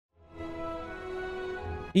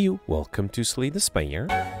Welcome to Slay the Spire.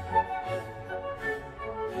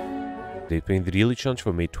 They're playing the daily challenge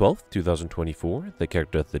for May 12th, 2024. The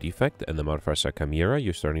character is the Defect and the modifiers are Chimera.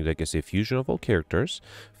 Your starting deck is a fusion of all characters.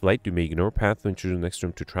 Flight, you may ignore path when choosing the next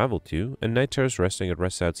room to travel to. And Night Terror's resting at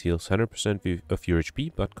rest outs heals 100% of your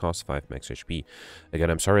HP, but costs 5 max HP. Again,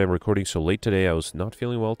 I'm sorry I'm recording so late today. I was not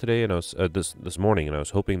feeling well today, and I was this morning, and I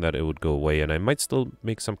was hoping that it would go away. And I might still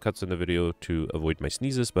make some cuts in the video to avoid my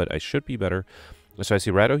sneezes, but I should be better. So I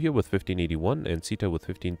see Rado here with 1581 and Sita with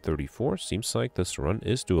 1534. Seems like this run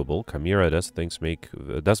is doable. Chimera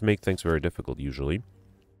does make things very difficult usually.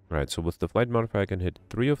 Alright, so with the flight modifier I can hit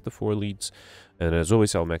 3 of the 4 leads, and as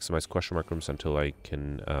always I'll maximize question mark rooms until I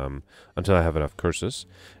have enough curses.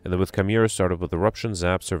 And then with Chimera start off with Eruption,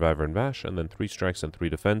 Zap, Survivor, and Bash, and then 3 strikes and 3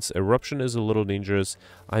 defense. Eruption is a little dangerous.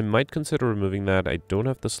 I might consider removing that. I don't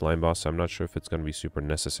have the slime boss, so I'm not sure if it's going to be super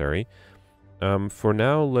necessary. For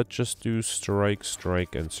now, let's just do Strike,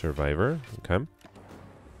 Strike, and Survivor. Okay.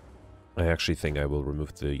 I actually think I will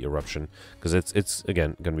remove the Eruption, because it's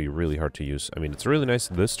again, going to be really hard to use. I mean, it's really nice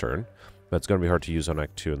this turn, but it's going to be hard to use on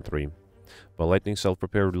Act 2 and 3. Ball Lightning,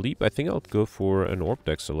 Self-Prepare, Leap. I think I'll go for an Orb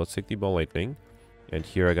deck, so let's take the Ball Lightning. And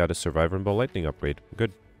here I got a Survivor and Ball Lightning upgrade.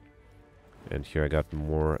 Good. And here I got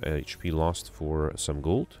more HP lost for some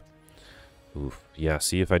gold. Oof. Yeah,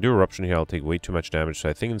 see, if I do Eruption here, I'll take way too much damage. So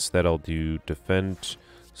I think instead I'll do Defend,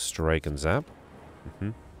 Strike, and Zap.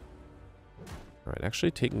 Alright,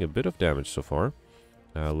 actually taking a bit of damage so far.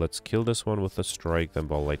 Let's kill this one with a Strike, then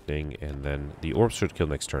Ball Lightning, and then the Orb should kill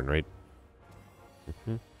next turn, right?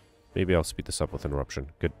 Maybe I'll speed this up with an Eruption.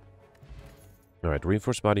 Good. Alright,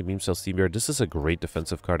 Reinforced Body, Beam Cell, Steam Bear. This is a great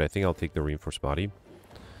defensive card. I think I'll take the Reinforced Body.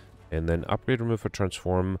 And then Upgrade, Remove, or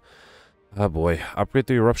Transform. Oh boy, upgrade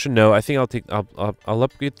the Eruption? No, I think I'll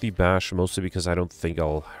upgrade the Bash, mostly because I don't think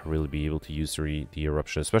I'll really be able to use the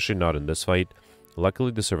Eruption, especially not in this fight.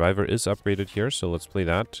 Luckily, the Survivor is upgraded here, so let's play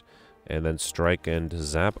that. And then Strike and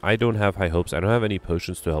Zap. I don't have high hopes. I don't have any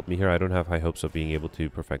potions to help me here. I don't have high hopes of being able to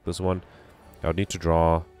perfect this one. I would need to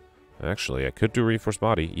draw... Actually, I could do Reinforced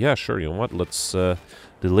Body. Yeah, sure, you know what? Let's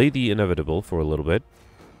delay the inevitable for a little bit.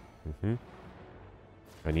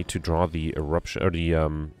 I need to draw the Eruption, or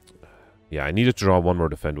the... Yeah, I needed to draw one more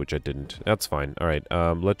defend, which I didn't. That's fine. Alright,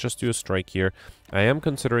 let's just do a strike here. I am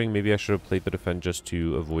considering maybe I should have played the defend just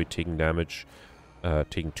to avoid taking damage,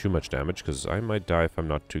 taking too much damage, because I might die if I'm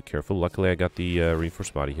not too careful. Luckily, I got the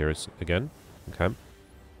Reinforced Body here again. Okay.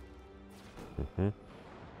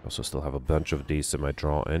 Also still have a bunch of days in my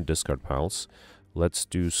draw and discard piles. Let's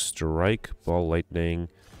do Strike, Ball Lightning,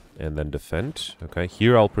 and then Defend. Okay,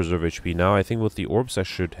 here I'll preserve HP. Now I think with the orbs I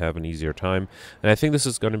should have an easier time. And I think this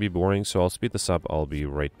is going to be boring, so I'll speed this up. I'll be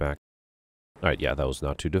right back. Alright, yeah, that was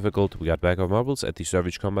not too difficult. We got back our marbles. At the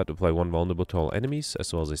Savage Combat, apply 1 vulnerable to all enemies,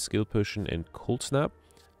 as well as a Skill Potion and Cold Snap.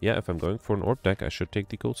 Yeah, if I'm going for an orb deck, I should take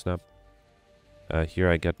the Cold Snap.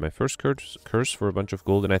 Here I get my first curse for a bunch of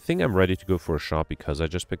gold, and I think I'm ready to go for a shot because I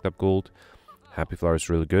just picked up gold. Happy Flower is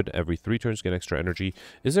really good. Every 3 turns get extra energy.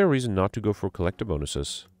 Is there a reason not to go for collector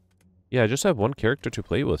bonuses? Yeah, I just have 1 character to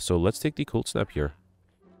play with, so let's take the Cold Snap here.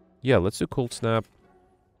 Yeah, let's do Cold Snap.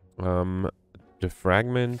 Defragment,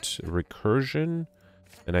 Recursion,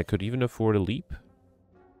 and I could even afford a Leap.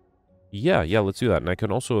 Yeah, let's do that. And I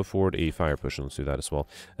can also afford a Fire Potion. Let's do that as well.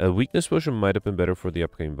 A Weakness Potion might have been better for the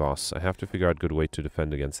upcoming boss. I have to figure out a good way to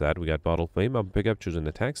defend against that. We got Bottle Flame. I'll pick up, choose an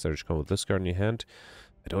attack. So I just come with this card in your hand.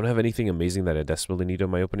 I don't have anything amazing that I desperately need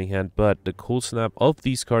on my opening hand, but the Cold Snap, of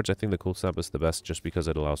these cards, I think the Cold Snap is the best just because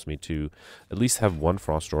it allows me to at least have 1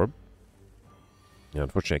 Frost Orb. Yeah,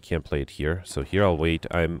 unfortunately, I can't play it here, so here I'll wait.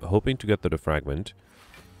 I'm hoping to get the Defragment.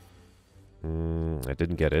 I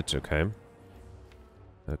didn't get it, okay.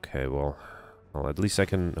 Okay, well, at least I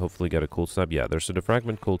can hopefully get a Cold Snap. Yeah, there's a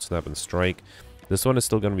Defragment, Cold Snap, and Strike. This one is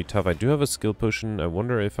still going to be tough. I do have a Skill Potion. I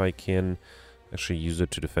wonder if I can actually use it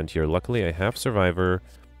to defend here. Luckily, I have Survivor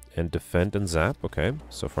and Defend and Zap. Okay,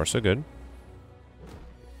 so far so good.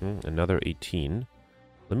 Another 18.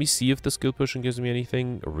 Let me see if the Skill Potion gives me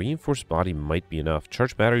anything. A Reinforced Body might be enough.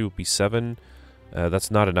 Charge Battery would be 7. That's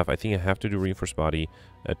not enough. I think I have to do Reinforced Body.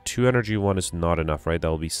 A 2 energy one is not enough, right? That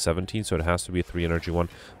will be 17, so it has to be a 3 energy one.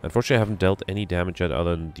 Unfortunately, I haven't dealt any damage yet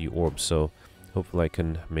other than the orb, so hopefully I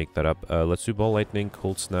can make that up. Let's do Ball Lightning,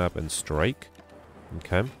 Cold Snap, and Strike.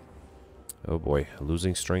 Okay. Oh boy,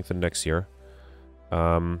 losing strength in next year.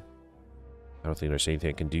 I don't think there's anything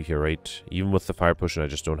I can do here, right? Even with the Fire Potion, I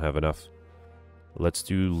just don't have enough. Let's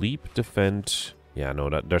do Leap, Defend. Yeah, no,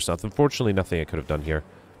 there's unfortunately nothing I could have done here.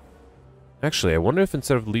 Actually, I wonder if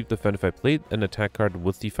instead of Leap, Defend, if I played an attack card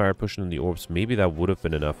with the Fire Potion and the orbs, maybe that would have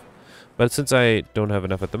been enough. But since I don't have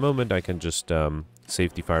enough at the moment, I can just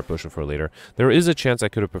save the fire potion for later. There is a chance I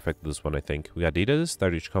could have perfected this one, I think. We got data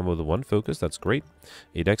start each combo with 1 focus. That's great.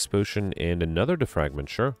 A dex potion and another defragment.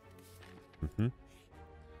 Sure.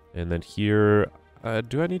 And then here,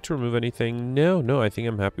 do I need to remove anything? No, I think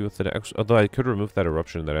I'm happy with it. Although I could remove that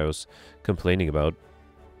eruption that I was complaining about.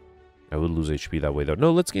 I would lose HP that way, though.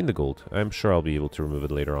 No, let's gain the gold. I'm sure I'll be able to remove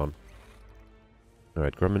it later on.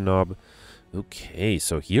 Alright, Gremlin Knob. Okay,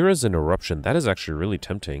 so here is an Eruption. That is actually really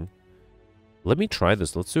tempting. Let me try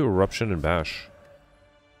this. Let's do Eruption and Bash.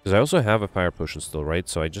 Because I also have a Fire Potion still, right?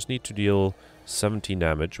 So I just need to deal 17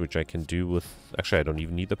 damage, which I can do with... Actually, I don't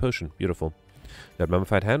even need the potion. Beautiful. Got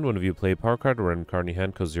Mummified Hand. One of you play a power card or random card in your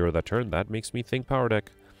hand because 0 that turn. That makes me think Power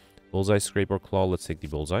Deck. Bullseye, Scrape, or Claw. Let's take the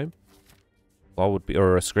Bullseye. Claw would be...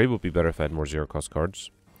 Or a Scrape would be better if I had more 0-cost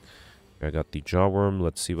cards. I got the Jawworm.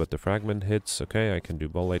 Let's see what the Fragment hits. Okay, I can do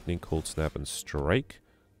Ball Lightning, Cold Snap, and Strike.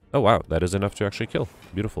 Oh, wow. That is enough to actually kill.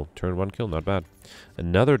 Beautiful. Turn 1 kill. Not bad.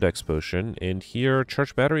 Another Dex Potion. And here,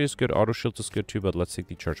 Charge Battery is good. Auto Shield is good too, but let's take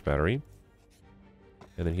the Charge Battery.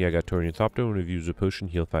 And then here I got Torian Thopter. When we use a potion,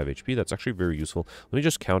 heal 5 HP. That's actually very useful. Let me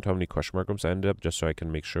just count how many question mark rooms I ended up, just so I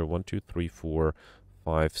can make sure. 1, 2, 3, 4,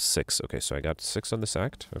 5, 6. Okay, so I got 6 on this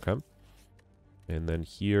act. Okay. And then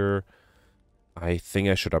here... I think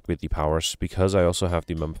I should upgrade the powers, because I also have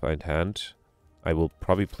the Mummified Hand. I will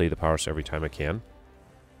probably play the powers every time I can.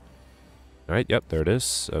 Alright, yep, there it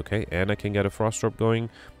is. Okay, and I can get a Frost Orb going.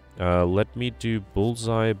 Let me do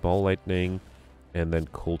Bullseye, Ball Lightning, and then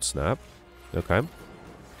Cold Snap. Okay.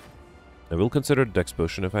 I will consider Dex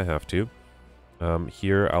Potion if I have to.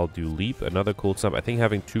 Here, I'll do Leap, another Cold Snap. I think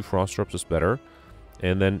having 2 Frost Orbs is better.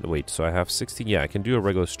 And then, wait, so I have 16. Yeah, I can do a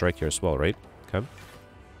regular Strike here as well, right? Okay.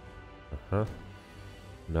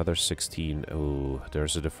 Another 16. Oh,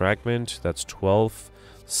 there's a defragment. That's 12.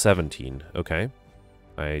 17. Okay.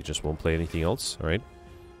 I just won't play anything else. Alright.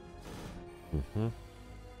 And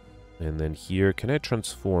then here, can I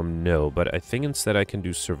transform? No, but I think instead I can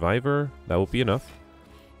do Survivor. That will be enough.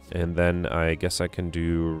 And then I guess I can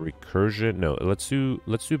do Recursion. No, let's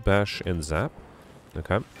do Bash and Zap.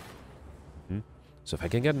 Okay. So if I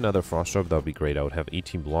can get another Frost Orb, that would be great. I would have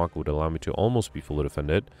 18 block, would allow me to almost be fully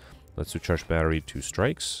defended. Let's do Charge Battery, 2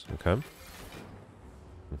 strikes. Okay.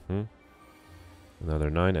 Another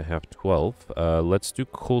 9. I have 12. Let's do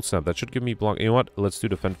Cold Snap. That should give me block. You know what? Let's do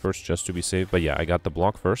Defend first just to be safe. But yeah, I got the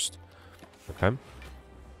block first. Okay.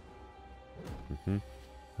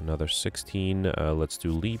 Another 16. Let's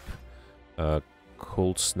do Leap.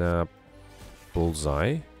 Cold Snap.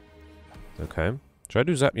 Bullseye. Okay. Should I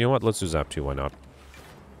do Zap? You know what? Let's do Zap too. Why not?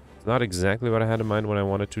 It's not exactly what I had in mind when I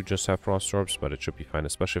wanted to just have Frost Orbs, but it should be fine,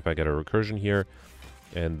 especially if I get a Recursion here.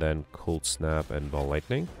 And then Cold Snap and Ball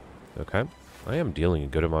Lightning. Okay. I am dealing a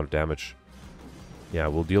good amount of damage. Yeah,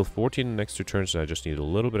 we'll deal 14 in the next 2 turns, and I just need a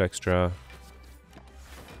little bit extra.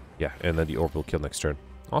 Yeah, and then the Orb will kill next turn.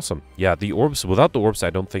 Awesome. Yeah, the Orbs, without the Orbs,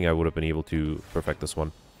 I don't think I would have been able to perfect this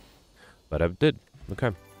one. But I did.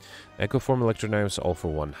 Okay. Echo Form, Electrodynamics, all for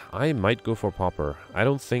 1. I might go for Pauper. I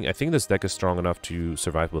think this deck is strong enough to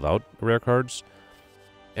survive without rare cards.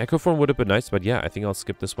 Echo Form would have been nice, but yeah, I think I'll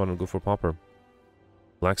skip this one and go for Pauper.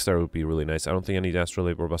 Black Star would be really nice. I don't think I need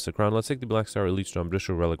Astrolabe or Busted Crown. Let's take the Black Star, Elite Storm,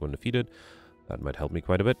 Blissful Relic when defeated. That might help me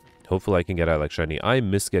quite a bit. Hopefully I can get Alex Shiny. I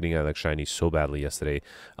missed getting Alex Shiny so badly yesterday.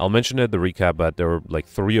 I'll mention it in the recap, but there were like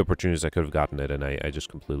 3 opportunities I could have gotten it, and I just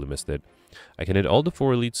completely missed it. I can hit all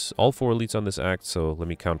 4 elites on this act, so let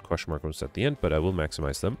me count question mark rooms at the end, but I will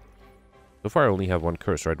maximize them. So far I only have 1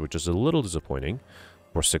 curse, right, which is a little disappointing,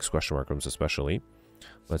 for 6 question mark rooms especially.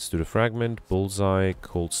 Let's do the Fragment, Bullseye,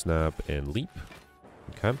 Cold Snap, and Leap.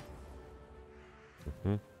 Okay.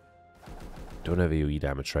 Don't have AoE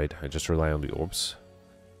damage, right? I just rely on the orbs,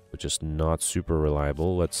 which is not super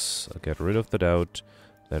reliable. Let's get rid of the Doubt,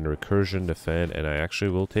 then Recursion, Defend, and I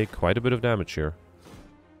actually will take quite a bit of damage here.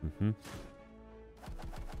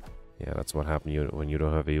 Yeah, that's what happens when you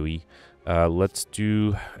don't have AoE. Let's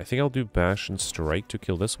do... I think I'll do Bash and Strike to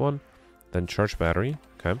kill this one. Then Charge Battery.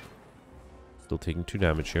 Okay. Still taking 2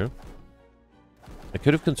 damage here. I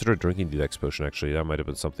could have considered drinking the Dex Potion, actually. That might have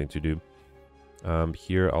been something to do.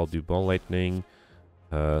 Here, I'll do Ball Lightning.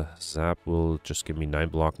 Zap will just give me 9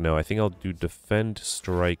 block. No, I think I'll do Defend,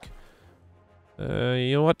 Strike.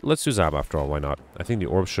 You know what? Let's do Zap after all. Why not? I think the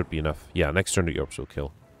Orbs should be enough. Yeah, next turn the Orbs will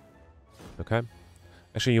kill. Okay.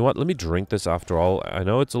 Actually, you know what? Let me drink this after all. I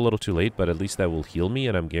know it's a little too late, but at least that will heal me,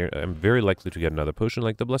 and I'm very likely to get another potion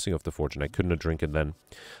like the Blessing of the Fortune. I couldn't have drank it then.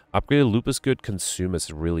 Upgraded Loop is good. Consume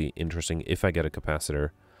is really interesting if I get a Capacitor.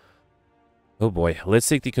 Oh boy. Let's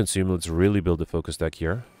take the Consume. Let's really build a focus deck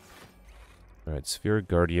here. Alright, Spheric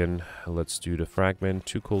Guardian. Let's do the Fragment,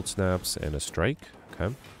 2 Cold Snaps, and a Strike.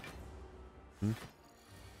 Okay.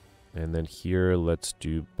 And then here, let's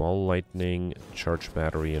do ball lightning, charge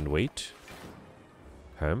battery, and wait.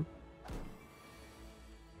 Okay.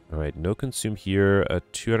 Alright, no consume here.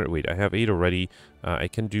 200. Wait, I have 8 already. I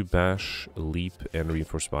can do bash, leap, and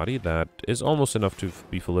reinforce body. That is almost enough to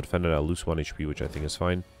be fully defended. I'll lose 1 HP, which I think is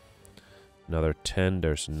fine. Another 10.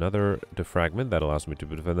 There's another defragment that allows me to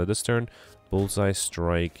be defended this turn. Bullseye,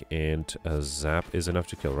 strike, and zap is enough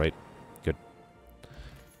to kill, right? Good.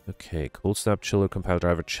 Okay, cold snap, chiller, compile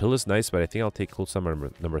driver. Chill is nice, but I think I'll take cold snap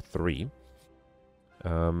number 3.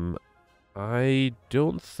 I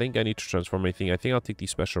don't think I need to transform anything. I think I'll take the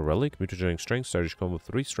special relic, mutagenic strength, start each combo with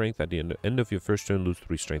 3 strength. At the end of your first turn, lose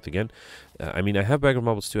 3 strength again. I mean, I have background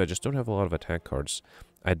marbles too. I just don't have a lot of attack cards.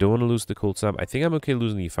 I don't want to lose the cold snap. I think I'm okay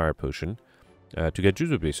losing the fire potion. To get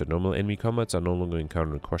Juzo base, so normal enemy combats are no longer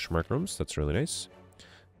encountered in question mark rooms. That's really nice.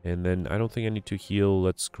 And then I don't think I need to heal.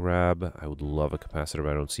 Let's grab. I would love a capacitor,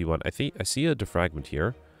 but I don't see one. I see a defragment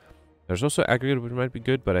here. There's also aggregate, which might be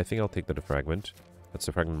good, but I think I'll take the defragment. That's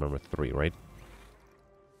defragment number 3, right?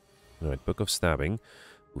 Alright, Book of Stabbing.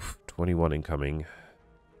 Oof, 21 incoming.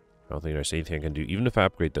 I don't think there's anything I can do. Even if I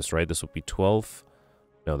upgrade this, right? This will be 12.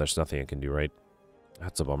 No, there's nothing I can do, right?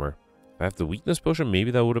 That's a bummer. If I have the weakness potion,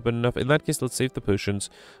 maybe that would have been enough. In that case, let's save the potions.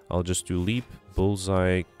 I'll just do leap,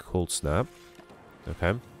 bullseye, cold snap.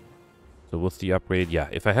 Okay. So with the upgrade, yeah,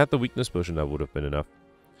 if I had the weakness potion, that would have been enough.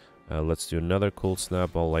 Let's do another cold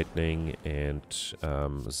snap, ball lightning, and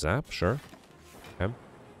zap, sure. Okay.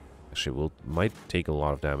 Actually, might take a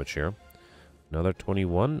lot of damage here. Another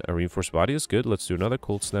 21. A reinforced body is good. Let's do another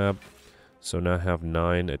cold snap. So now I have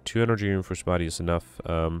 9. A 2 energy reinforced body is enough.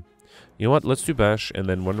 You know what? Let's do bash and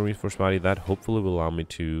then 1 reinforced body. That hopefully will allow me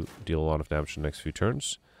to deal a lot of damage in the next few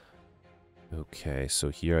turns. Okay, so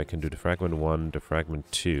here I can do defragment 1, defragment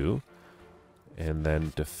 2. And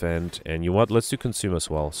then defend. And you know what? Let's do consume as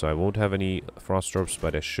well. So I won't have any frost orbs,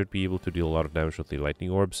 but I should be able to deal a lot of damage with the lightning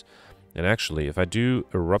orbs. And actually, if I do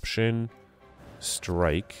eruption,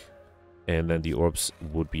 strike, and then the orbs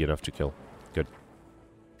would be enough to kill. Good.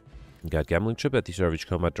 Got gambling chip. At the start of each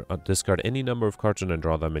combat, discard any number of cards and then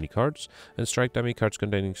draw that many cards. And strike dummy cards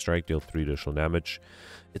containing strike deal 3 additional damage.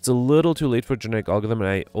 It's a little too late for genetic algorithm, and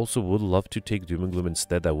I also would love to take Doom and Gloom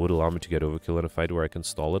instead. That would allow me to get overkill in a fight where I can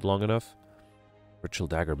stall it long enough. Ritual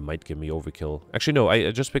Dagger might give me overkill. Actually, no,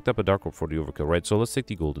 I just picked up a Dark Orb for the overkill, right? So let's take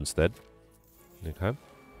the gold instead. Okay.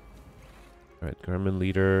 Alright, Garmin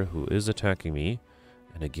Leader, who is attacking me.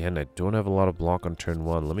 And again, I don't have a lot of block on turn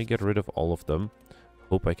 1. Let me get rid of all of them.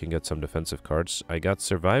 Hope I can get some defensive cards. I got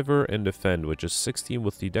Survivor and Defend, which is 16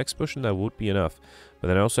 with the Dex Potion. That would be enough. But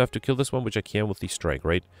then I also have to kill this one, which I can with the Strike,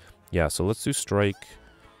 right? Yeah, so let's do Strike.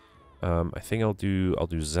 I think I'll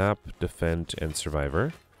do Zap, Defend, and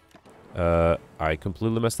Survivor. I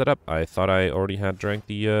completely messed that up. I thought I already had drank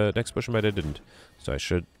the Dex Potion, but I didn't. So I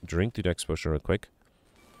should drink the Dex Potion real quick.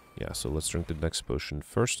 Yeah, so let's drink the next potion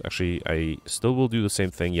first. Actually, I still will do the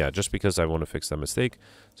same thing. Yeah, just because I want to fix that mistake.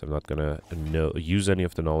 So I'm not going to use any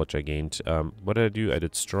of the knowledge I gained. What did I do? I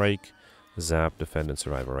did strike, zap, defend, and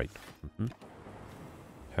survive. All right.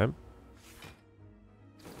 Okay.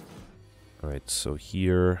 Alright, so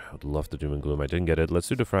here, I would love to Doom and Gloom. I didn't get it. Let's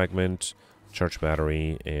do the fragment, charge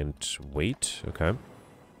battery, and wait. Okay.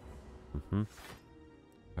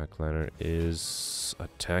 Backliner is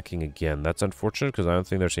attacking again. That's unfortunate because I don't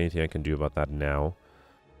think there's anything I can do about that now.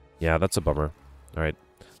 Yeah, that's a bummer. Alright,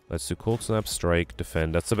 let's do Cold Snap, Strike,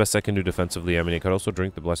 Defend. That's the best I can do defensively. I mean, I could also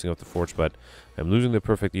drink the Blessing of the Forge, but I'm losing the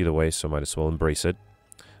Perfect either way, so might as well embrace it.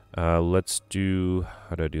 Let's do...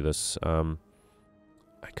 How do I do this?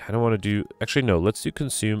 I kind of want to do... Actually, no. Let's do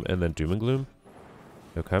Consume and then Doom and Gloom.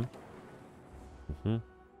 Okay.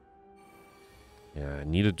 Yeah, I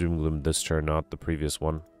need a Doom and Gloom this turn, not the previous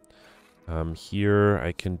one. Here,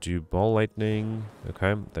 I can do Ball Lightning.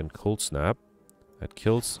 Okay, then Cold Snap. That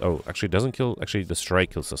kills... Oh, actually, it doesn't kill... Actually, the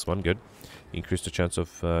Strike kills this one. Good. Increase the chance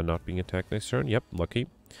of not being attacked next turn. Yep, lucky.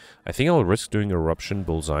 I think I'll risk doing Eruption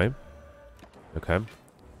Bullseye. Okay.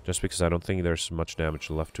 Just because I don't think there's much damage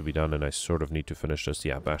left to be done, and I sort of need to finish this.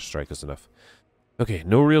 Yeah, Bash Strike is enough. Okay,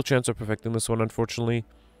 no real chance of perfecting this one, unfortunately.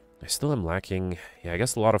 I still am lacking... Yeah, I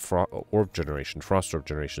guess a lot of Orb Generation. Frost Orb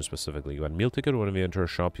Generation, specifically. You got Meal Ticket whenever you enter a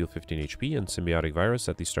shop, heal 15 HP, and Symbiotic Virus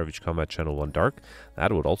at the start of each combat, channel 1 Dark.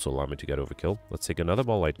 That would also allow me to get Overkill. Let's take another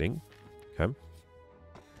Ball Lightning. Okay.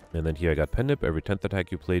 And then here I got Pen Nip. Every 10th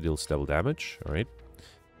attack you play deals double damage. Alright.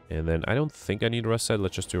 And then I don't think I need a rest side.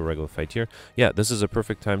 Let's just do a regular fight here. Yeah, this is a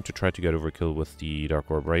perfect time to try to get Overkill with the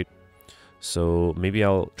Dark Orb, right? So maybe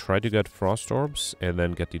I'll try to get Frost Orbs and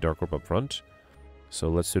then get the Dark Orb up front. So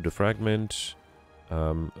let's do the Fragment,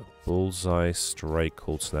 Bullseye, Strike,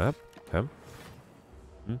 Cold Snap. Okay.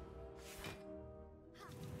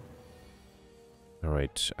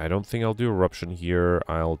 Alright, I don't think I'll do Eruption here.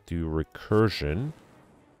 I'll do Recursion.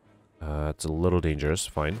 It's a little dangerous.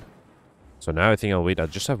 Fine. So now I think I'll wait. I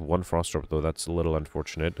just have one Frost Orb, though. That's a little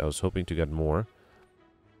unfortunate. I was hoping to get more.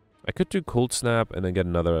 I could do Cold Snap and then get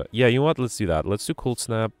another... Yeah, you know what? Let's do that. Let's do Cold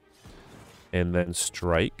Snap and then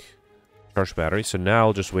Strike. Charge Battery. So now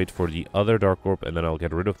I'll just wait for the other Dark Orb and then I'll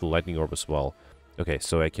get rid of the Lightning Orb as well. Okay,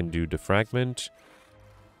 so I can do Defragment.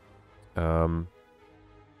 Doom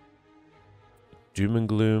and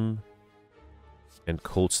Gloom and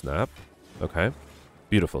Cold Snap. Okay.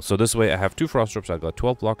 Beautiful. So this way I have 2 Frost Orbs. I've got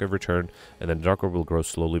 12 block every turn, and then Dark Orb will grow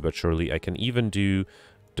slowly but surely. I can even do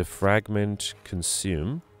Defragment,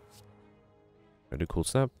 Consume. I do Cold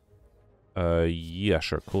Snap? Yeah,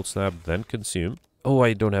 sure. Cold Snap, then Consume. Oh,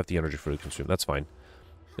 I don't have the energy for the Consume. That's fine.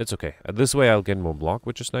 It's okay. This way I'll get more block,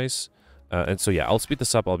 which is nice. And so yeah, I'll speed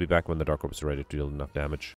this up. I'll be back when the Dark Orb is ready to deal enough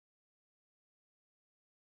damage.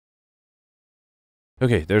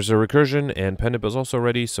 Okay, there's a Recursion, and Pendant is also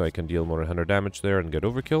ready, so I can deal more than 100 damage there and get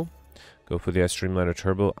Overkill. Go for the Ice Streamliner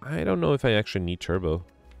Turbo. I don't know if I actually need Turbo.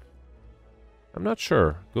 I'm not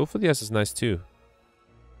sure. Go for the S is nice too.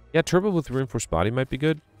 Yeah, Turbo with Reinforced Body might be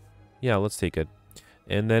good. Yeah, let's take it.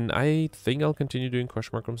 And then I think I'll continue doing Crush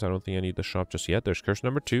Markrams. I don't think I need the shop just yet. There's Curse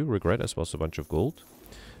number 2, Regret, as well as a bunch of gold.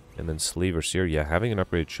 And then Slaver Seer. Yeah, having an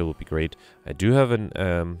upgraded shield would be great. I do have an...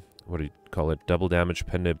 what do you call it? Double damage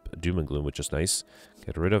Pendant Doom and Gloom, which is nice.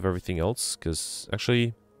 Get rid of everything else, because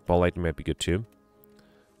actually Ball Lightning might be good too.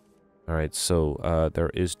 Alright, so there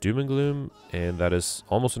is Doom and Gloom, and that is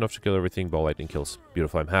almost enough to kill everything. Ball Lightning kills.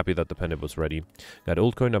 Beautiful. I'm happy that the Pendant was ready. Got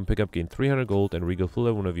Old Coin on pickup, gain 300 gold, and Regal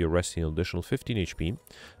Full one of your resting an additional 15 HP.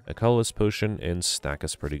 A Colorless Potion, and Stack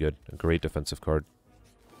is pretty good. A great defensive card.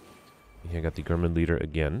 Here I got the Gremlin Leader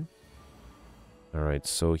again. Alright,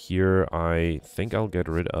 so here I think I'll get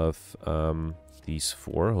rid of these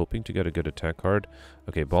 4, hoping to get a good attack card.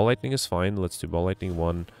 Okay, Ball Lightning is fine. Let's do Ball Lightning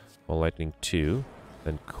 1, Ball Lightning 2,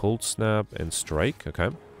 then Cold Snap and Strike. Okay,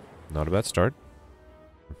 not a bad start.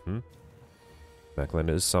 Backland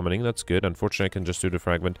is summoning, that's good. Unfortunately, I can just do the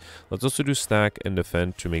Fragment. Let's also do Stack and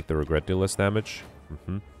Defend to make the Regret deal less damage.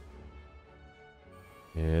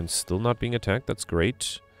 And still not being attacked, that's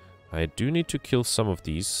great. I do need to kill some of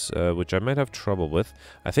these, which I might have trouble with.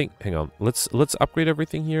 I think, hang on, let's upgrade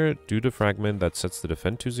everything here. Do the Fragment, that sets the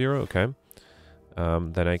Defend to 0, okay.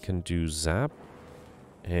 Then I can do Zap,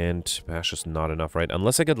 and Bash is not enough, right?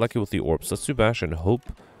 Unless I get lucky with the Orbs. Let's do Bash and hope.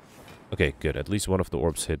 Okay, good, at least one of the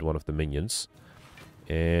Orbs hit one of the minions.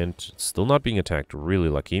 And still not being attacked, really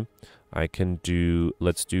lucky. I can do,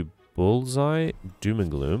 let's do Bullseye, Doom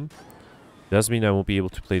and Gloom. Does mean I won't be able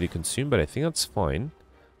to play the Consume, but I think that's fine.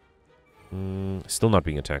 Still not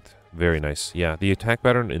being attacked. Very nice. Yeah, the attack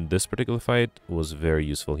pattern in this particular fight was very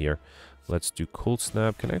useful here. Let's do Cold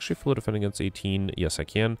Snap. Can I actually full defend against 18? Yes, I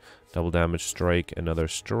can. Double damage strike, another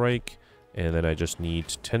strike. And then I just need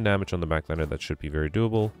 10 damage on the backliner. That should be very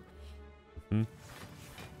doable.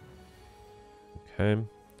 Okay.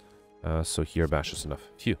 So here, Bash is enough.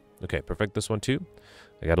 Phew. Okay, perfect this one too.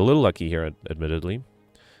 I got a little lucky here, admittedly.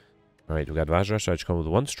 Alright, we got Vajra, so I just come with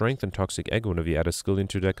 1 strength and Toxic Egg. Whenever you add a skill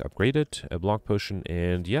into deck, upgrade it. A block potion,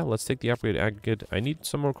 and yeah, let's take the upgrade aggregate. I need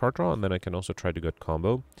some more card draw, and then I can also try to get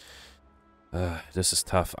combo. This is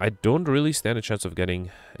tough. I don't really stand a chance of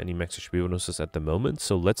getting any max HP bonuses at the moment,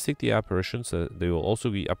 so let's take the apparitions. They will also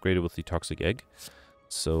be upgraded with the Toxic Egg.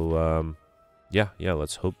 So, yeah,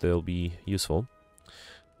 let's hope they'll be useful.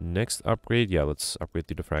 Next upgrade, yeah, let's upgrade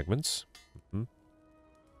the Defragments.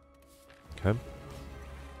 Okay.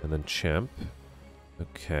 And then Champ.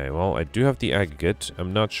 Okay, well, I do have the aggregate.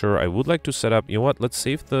 I'm not sure. I would like to set up... You know what? Let's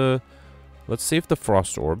save the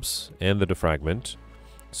Frost Orbs and the Defragment.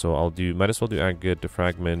 So I'll do... Might as well do aggregate,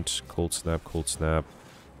 Defragment, Cold Snap,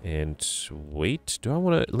 and wait. Do I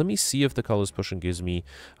want to... Let me see if the Colorless Potion gives me...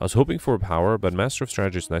 I was hoping for a power, but Master of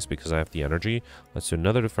Strategy is nice because I have the energy. Let's do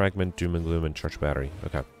another Defragment, Doom and Gloom, and Charge Battery.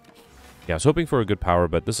 Okay. Yeah, I was hoping for a good power,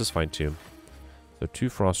 but this is fine too. So 2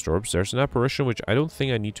 Frost Orbs. There's an Apparition, which I don't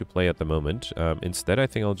think I need to play at the moment. Instead, I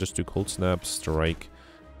think I'll just do Cold Snap, Strike,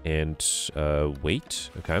 and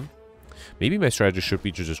wait. Okay. Maybe my strategy should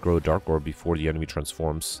be to just grow a Dark Orb before the enemy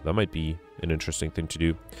transforms. That might be an interesting thing to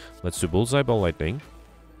do. Let's do Bullseye, Ball Lightning.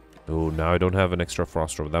 Oh, now I don't have an extra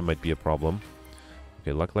Frost Orb. That might be a problem.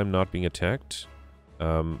 Okay, luckily I'm not being attacked.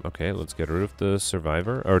 Okay, let's get rid of the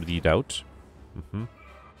Survivor, or the Doubt.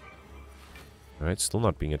 Alright, still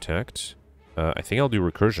not being attacked. I think I'll do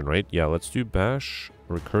Recursion, right? Yeah, let's do Bash,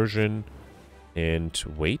 Recursion, and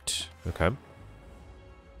wait. Okay.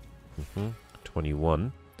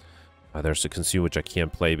 21. There's a Consume, which I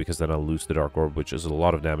can't play because then I'll lose the Dark Orb, which is a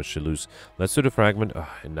lot of damage to lose. Let's do the Fragment.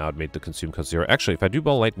 And now it made the Consume cost 0. Actually, if I do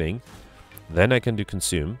Ball Lightning, then I can do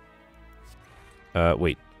Consume.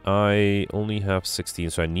 Wait. I only have 16,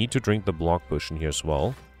 so I need to drink the Block Potion here as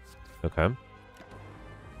well. Okay.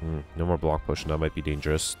 No more Block Potion. That might be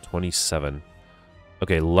dangerous. 27.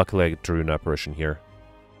 Okay, luckily I drew an Apparition here.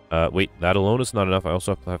 Wait, that alone is not enough. I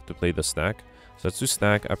also have to play the stack. So let's do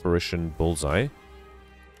stack, Apparition, Bullseye.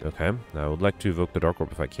 Okay, now I would like to evoke the Dark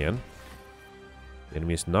Orb if I can. The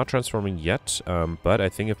enemy is not transforming yet, but I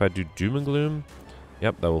think if I do Doom and Gloom,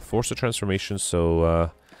 yep, that will force a transformation. So,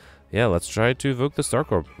 yeah, let's try to evoke this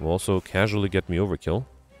Dark Orb. Will also casually get me overkill.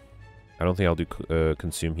 I don't think I'll do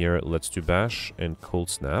Consume here. Let's do Bash and Cold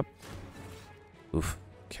Snap. Oof.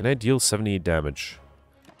 Can I deal 78 damage?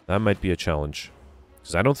 That might be a challenge.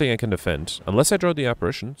 Because I don't think I can defend. Unless I draw the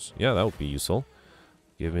Apparitions. Yeah, that would be useful.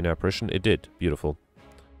 Give me an Apparition. It did. Beautiful.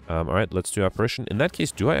 Alright, let's do Apparition. In that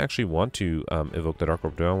case, do I actually want to evoke the Dark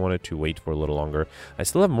Orb? Do I want it to wait for a little longer? I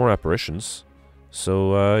still have more Apparitions.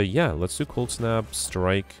 So, yeah, let's do Cold Snap,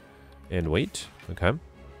 Strike, and wait. Okay.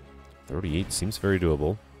 38 seems very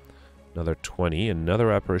doable. Another 20.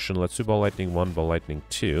 Another Apparition. Let's do Ball Lightning 1, Ball Lightning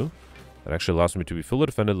 2. That actually allows me to be fully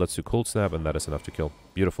defended. Let's do Cold Snap, and that is enough to kill.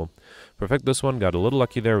 Beautiful. Perfect this one. Got a little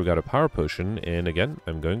lucky there. We got a Power Potion, and again,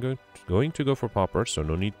 I'm going to go for Popper, so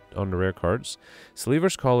no need on the rare cards.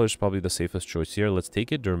 Slaver's Collar is probably the safest choice here. Let's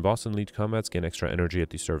take it. During boss and lead combats, gain extra energy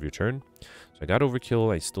at the start of your turn. So I got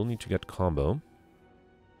Overkill. I still need to get Combo.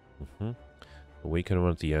 Awaken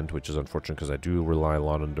one at the end, which is unfortunate because I do rely a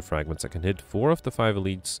lot on the fragments. I can hit 4 of the 5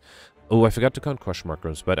 elites. Oh, I forgot to count Crush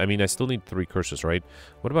Markers, but I mean, I still need 3 curses, right?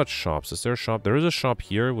 What about shops? Is there a shop? There is a shop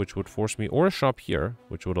here, which would force me, or a shop here,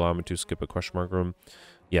 which would allow me to skip a Crush Mark Room.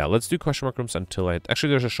 Yeah, let's do Crush Mark Rooms until I... Actually,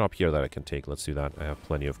 there's a shop here that I can take. Let's do that. I have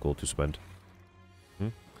plenty of gold to spend.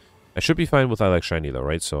 I should be fine with I Like Shiny, though,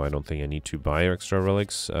 right? So I don't think I need to buy extra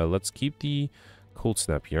relics. Let's keep the Cold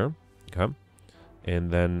Snap here. Okay.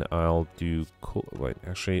 And then I'll do... Wait,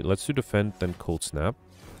 actually, let's do Defend, then Cold Snap.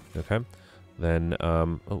 Okay. Then,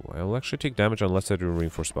 oh, I'll actually take damage unless I do a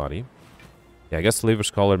Reinforced Body. Yeah, I guess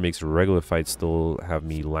Slaver's Collar makes regular fights still have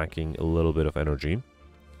me lacking a little bit of energy.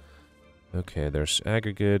 Okay, there's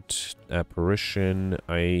Aggregate, Apparition.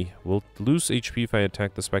 I will lose HP if I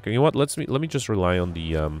attack the Spiker. You know what? Let me just rely on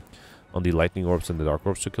the Lightning Orbs and the Dark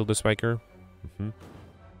Orbs to kill the Spiker.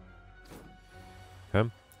 Okay.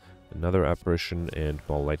 Another Apparition and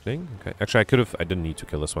Ball Lightning. Okay. Actually, I didn't need to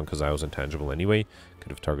kill this one because I was intangible anyway.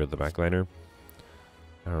 Could have targeted the backliner.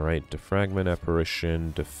 Alright, Defragment,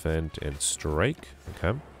 Apparition, Defend, and Strike.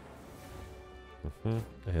 Okay.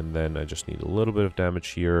 And then I just need a little bit of damage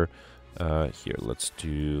here. Here, let's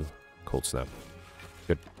do Cold Snap.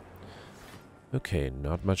 Good. Okay,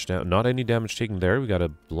 not any damage taken there. We got a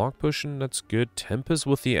Block Potion, that's good. Tempest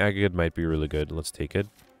with the Aggregate might be really good. Let's take it.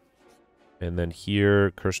 And then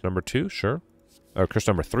here, Curse number 2, sure. Or Curse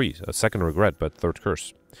number 3, a second Regret, but third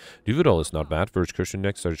Curse. Duvidal is not bad. Verge Curse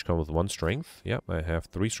next, so I just come with 1 strength. Yeah, I have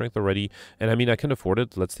 3 strength already. And I mean, I can afford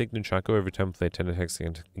it. Let's take Nunchaku every time play 10 attacks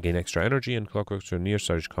and gain extra energy. And Clockwork Near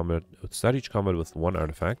start each combat with 1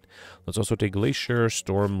 artifact. Let's also take Glacier,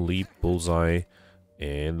 Storm, Leap, Bullseye.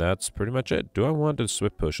 And that's pretty much it. Do I want a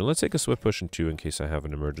Swift Potion? Let's take a Swift Potion 2 in case I have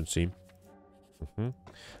an emergency.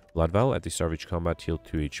 Blood Vial at the start of each combat, heal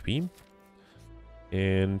 2 HP.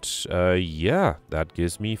 And, yeah, that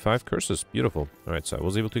gives me 5 curses. Beautiful. Alright, so I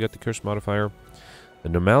was able to get the curse modifier. The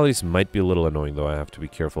normalities might be a little annoying, though. I have to be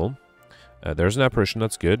careful. There's an Apparition.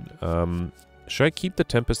 That's good. Should I keep the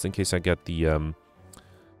Tempest in case I get the,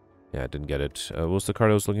 Yeah, I didn't get it. What was the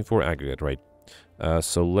card I was looking for? Aggregate, right.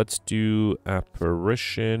 So let's do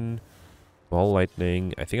Apparition, Ball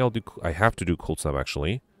Lightning. I think I have to do Cold Snap,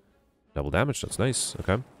 actually. Double damage. That's nice.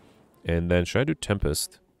 Okay. And then should I do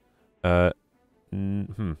Tempest?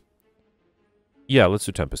 Yeah, let's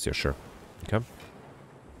do Tempest here, sure. Okay.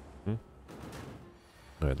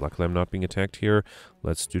 Alright, luckily I'm not being attacked here.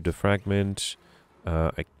 Let's do Defragment.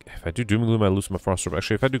 If I do Doom and Gloom, I lose my Frost Orb.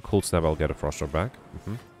 Actually, if I do Cold Snap, I'll get a Frost Orb back.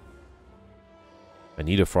 I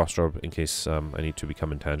need a Frost Orb in case I need to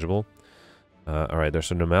become intangible. Alright,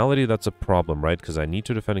 there's a normality that's a problem, right? Because I need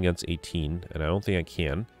to defend against 18, and I don't think I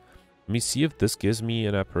can. Let me see if this gives me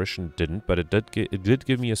an Apparition. Didn't, but it did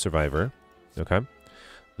give me a Survivor. Okay.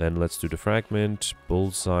 Then let's do Defragment,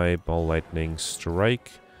 Bullseye, Ball Lightning,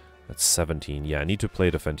 Strike. That's 17. Yeah, I need to play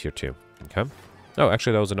Defend here too. Okay. Oh,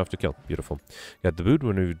 actually, that was enough to kill. Beautiful. Got the Boot.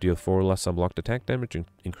 Whenever you deal 4 or less unblocked attack damage,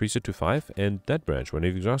 increase it to 5. And Dead Branch.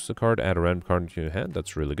 Whenever you exhaust the card, add a random card into your hand.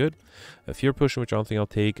 That's really good. A Fear Potion, which I don't think I'll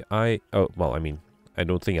take. Oh, well, I mean, I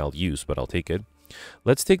don't think I'll use, but I'll take it.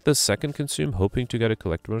 Let's take the second consume, hoping to get a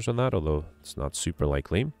collectibles on that, although it's not super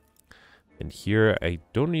likely. And here, I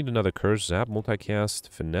don't need another curse. Zap, multicast,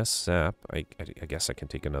 finesse, zap. I guess I can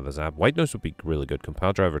take another zap. White noise would be really good.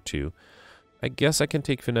 Compile driver 2. I guess I can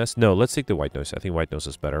take finesse. No, let's take the white noise. I think white noise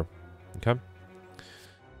is better. Okay.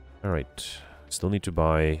 Alright. Still need to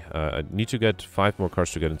buy... I need to get 5 more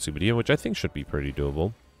cards to get in CBD, which I think should be pretty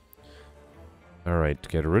doable. Alright,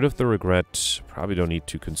 get rid of the regret. Probably don't need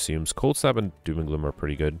 2 consumes. Cold Snap and Doom and Gloom are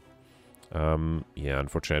pretty good. Yeah,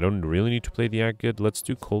 unfortunately, I don't really need to play the aggregate. Let's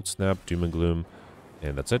do Cold Snap, Doom and Gloom,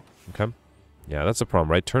 and that's it. Okay. Yeah, that's a problem,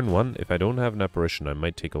 right? Turn 1, if I don't have an apparition, I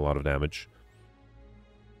might take a lot of damage.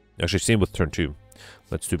 Actually, same with turn 2.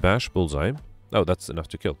 Let's do Bash, Bullseye. Oh, that's enough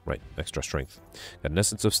to kill. Right, extra strength. Got an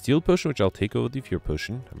Essence of Steel potion, which I'll take over the Fear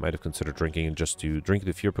potion. I might have considered drinking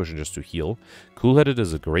the Fear potion just to heal. Cool-Headed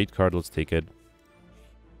is a great card. Let's take it.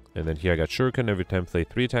 And then here I got Shuriken. Every time play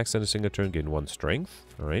 3 attacks in a single turn, gain 1 strength.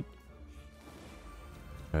 All right.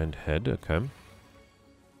 And head, okay.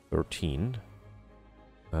 13.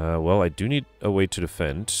 Well, I do need a way to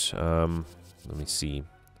defend. Let me see.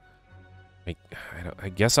 I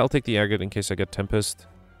guess I'll take the aggregate in case I get Tempest.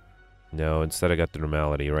 No, instead I got the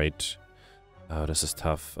Normality, right? Oh, this is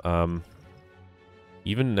tough.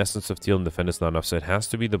 Even Essence of Steel and Defend is not enough, so it has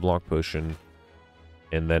to be the Block Potion.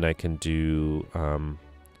 And then I can do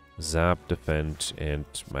Zap, Defend, and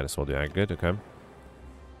might as well do aggregate, okay.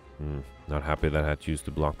 Not happy that I had to use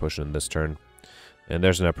the Block Potion in this turn. And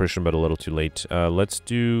there's an apparition, but a little too late. Let's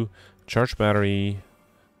do Charge Battery,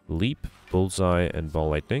 Leap, Bullseye, and Ball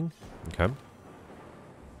Lightning. Okay.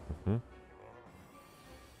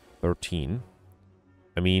 13.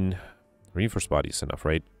 I mean, Reinforced Body is enough,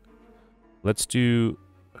 right? Let's do...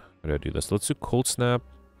 How do I do this? Let's do Cold Snap.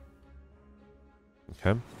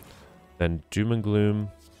 Okay. Then Doom and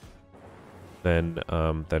Gloom. Then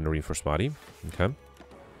Reinforced Body. Okay.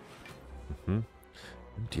 I'm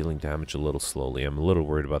dealing damage a little slowly. I'm a little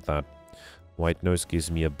worried about that. White Noise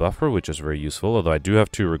gives me a buffer, which is very useful. Although I do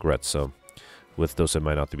have 2 regrets, so with those it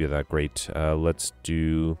might not be that great. Let's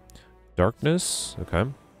do Darkness. Okay.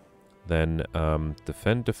 Then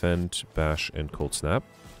Defend, Bash, and Cold Snap.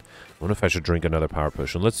 I wonder if I should drink another Power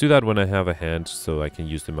Potion. Let's do that when I have a hand, so I can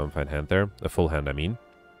use the Mummified hand there. A full hand, I mean.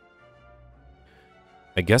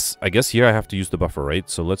 I guess here I have to use the buffer, right?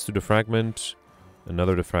 So let's do Defragment,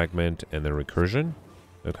 another Defragment, and then Recursion.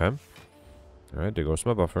 Okay. Alright, there goes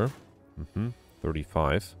my buffer.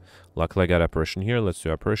 35. Luckily I got Apparition here. Let's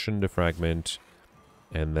do Apparition, Defragment,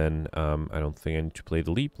 and then I don't think I need to play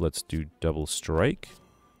the Leap. Let's do Double Strike.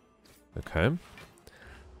 Okay.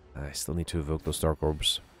 I still need to evoke those Dark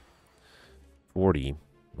Orbs. 40.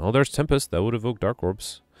 Well, there's Tempest. That would evoke Dark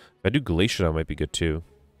Orbs. If I do Glacier, that might be good too.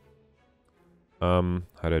 How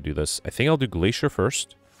do I do this? I think I'll do Glacier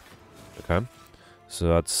first. Okay. So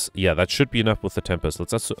that's... Yeah, that should be enough with the Tempest.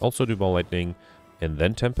 Let's also do Ball Lightning and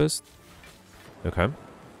then Tempest. Okay.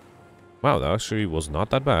 Wow, that actually was not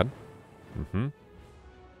that bad. And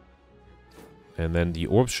then the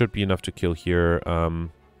Orbs should be enough to kill here.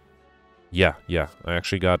 Yeah. I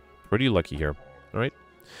actually got pretty lucky here. Alright.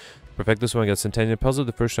 Perfect this one. I got Centennial Puzzle.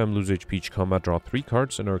 The first time lose HP each combat, draw 3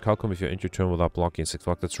 cards. And Orichalcum if you end your turn without blocking 6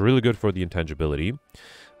 block. That's really good for the intangibility.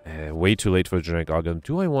 Way too late for the Genetic Algorithm.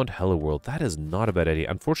 Do I want Hello World? That is not a bad idea.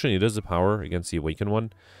 Unfortunately, it is a power against the Awakened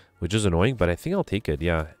one, which is annoying, but I think I'll take it,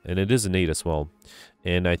 yeah. And it is innate as well.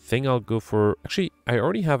 And I think I'll go for... Actually, I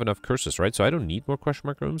already have enough curses, right? So I don't need more question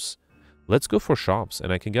mark rooms. Let's go for shops,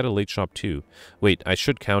 and I can get a late shop too. Wait, I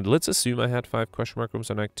should count. Let's assume I had 5 question mark rooms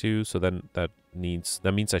on Act 2, so then that means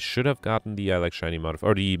I should have gotten the I Like Shiny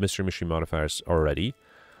modifier, or the Mystery Machine modifiers already.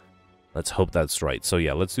 Let's hope that's right. So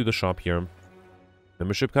yeah, let's do the shop here.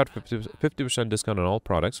 Membership card, 50% discount on all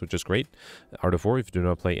products, which is great. Art of War, if you do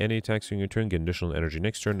not play any attacks during your turn, get additional energy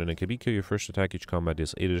next turn. And in Kabiko, your first attack each combat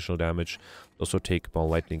is 8 additional damage. Also take Ball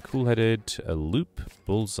Lightning, Cool-Headed, a Loop,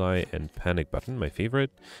 Bullseye, and Panic Button, my favorite.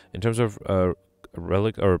 In terms of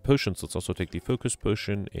relic or potions, let's also take the Focus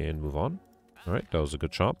Potion and move on. Alright, that was a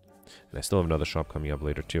good shop. And I still have another shop coming up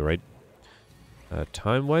later too, right?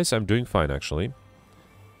 Time-wise, I'm doing fine, actually.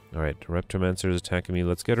 Alright, Reptomancer is attacking me.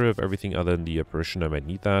 Let's get rid of everything other than the Apparition. I might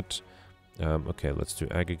need that. Okay, let's do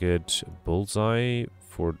Aggregate, Bullseye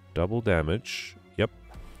for double damage. Yep.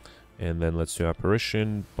 And then let's do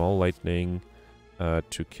Apparition, Ball Lightning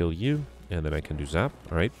to kill you. And then I can do Zap.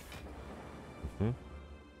 Alright.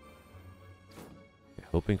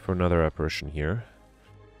 Hoping for another Apparition here.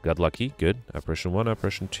 Got lucky. Good. Apparition 1,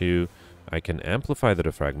 Apparition 2. I can amplify the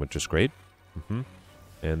Defragment, which is great.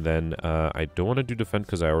 And then I don't want to do Defend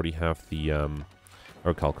because I already have the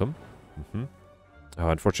Orichalcum. Oh,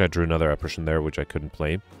 unfortunately, I drew another Apparition there, which I couldn't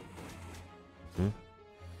play.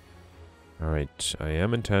 Alright, I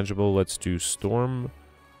am intangible. Let's do Storm,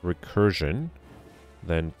 Recursion,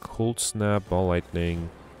 then Cold Snap, Ball Lightning,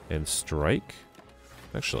 and Strike.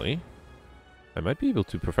 Actually, I might be able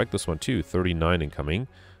to perfect this one too. 39 incoming.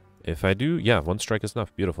 If I do, yeah, 1 strike is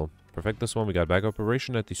enough. Beautiful. Perfect this one. We got Back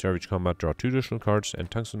Operation. At the start of each combat, draw 2 additional cards, and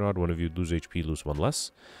Tungsten Rod, one of you lose HP, lose 1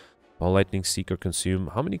 less. Ball Lightning, Seek, or Consume.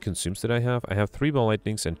 How many Consumes did I have? I have 3 Ball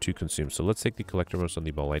Lightnings and 2 Consumes. So let's take the Collector Bonus on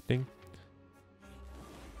the Ball Lightning.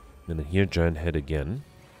 And then here, Giant Head again.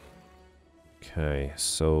 Okay,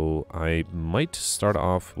 so I might start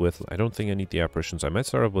off with... I don't think I need the Apparitions. I might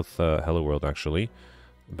start off with Hello World, actually.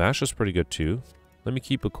 Bash is pretty good, too. Let me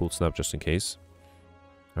keep a Cold Snap just in case.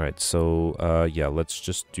 Alright, so, yeah, let's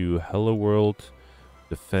just do Hello World,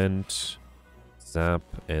 Defend, Zap,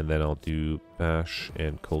 and then I'll do Bash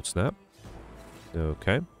and Cold Snap.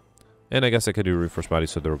 Okay. And I guess I could do Reinforced Body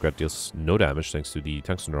so the Regret deals no damage thanks to the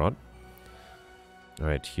Tungsten Rod.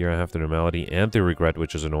 Alright, here I have the Normality and the Regret,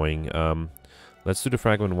 which is annoying. Let's do the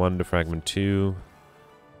Fragment 1, the Fragment 2.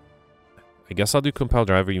 I guess I'll do Compile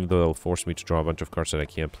Driver, even though it'll force me to draw a bunch of cards that I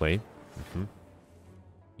can't play.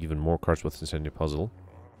 Even more cards with Incendiary Puzzle.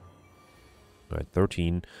 Alright,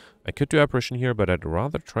 13. I could do Apparition here, but I'd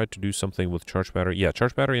rather try to do something with Charge Battery. Yeah,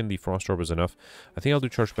 Charge Battery and the Frost Orb is enough. I think I'll do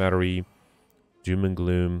Charge Battery, Doom and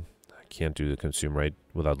Gloom. I can't do the Consume, right,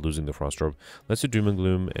 without losing the Frost Orb. Let's do Doom and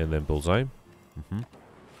Gloom and then Bullseye.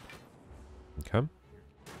 Okay.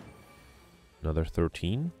 Another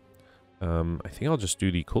 13. I think I'll just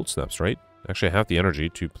do the Cold Snaps, right? Actually, I have the energy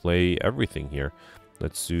to play everything here.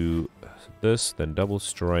 Let's do this, then double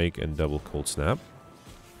Strike and double Cold Snap.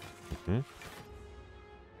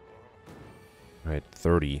 Alright,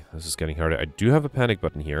 30. This is getting harder. I do have a panic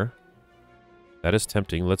button here. That is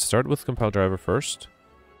tempting. Let's start with Compile Driver first.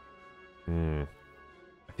 I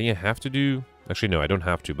think I have to do... Actually, no, I don't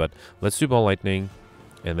have to, but let's do Ball Lightning.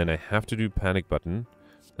 And then I have to do Panic Button.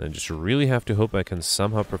 And I just really have to hope I can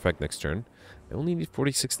somehow perfect next turn. I only need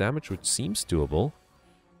 46 damage, which seems doable.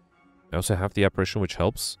 I also have the Apparition, which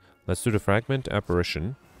helps. Let's do the Fragment,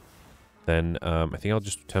 Apparition. Then I think I'll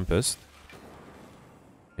just do Tempest.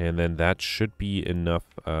 And then that should be enough.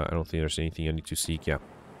 I don't think there's anything I need to seek. Yeah.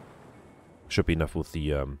 Should be enough with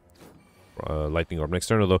the Lightning Orb next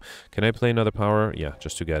turn. Although, can I play another power? Yeah,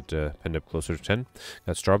 just to get Penned up closer to 10.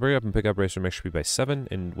 Got Strawberry up and pick up Razor Max HP by 7.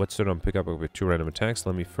 And Whetstone on pick up with 2 random attacks.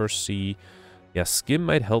 Let me first see. Yeah, Skim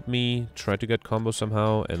might help me try to get combo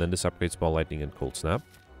somehow. And then this upgrades Ball Lightning and Cold Snap.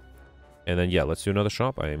 And then, yeah, let's do another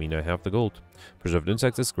shop. I mean, I have the gold. Preserved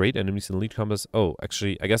Insects is great. Enemies in lead combos. Oh,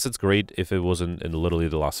 actually, I guess it's great if it wasn't in literally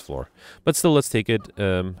the last floor. But still, let's take it.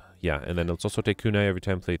 Yeah, and then let's also take Kunai every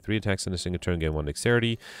time play 3 attacks in a single turn, gain 1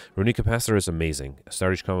 dexterity. Runic Capacitor is amazing.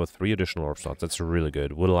 Start each combo with 3 additional orb slots. That's really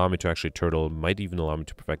good. Would allow me to actually turtle. Might even allow me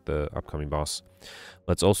to perfect the upcoming boss.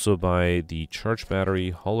 Let's also buy the Charge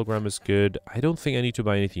Battery. Hologram is good. I don't think I need to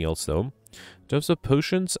buy anything else, though. In terms of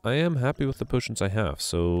potions, I am happy with the potions I have.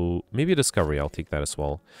 So maybe a Discovery, I'll take that as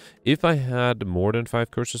well. If I had more than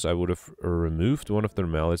 5 curses, I would have removed one of the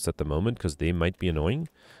Normalities at the moment, because they might be annoying.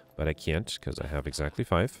 But I can't, because I have exactly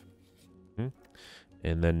 5.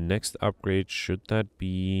 And then next upgrade, should that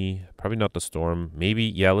be... Probably not the Storm. Maybe,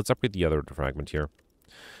 yeah, let's upgrade the other fragment here.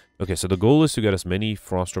 Okay, so the goal is to get as many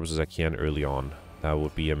Frost Orbs as I can early on. That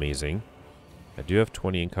would be amazing. I do have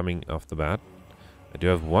 20 incoming off the bat. I do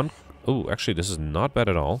have 1... Oh, actually, this is not bad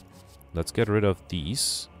at all. Let's get rid of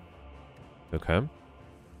these. Okay.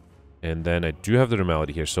 And then I do have the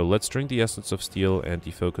Normality here. So let's drink the Essence of Steel and the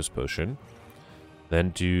Focus Potion. Then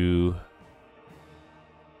do...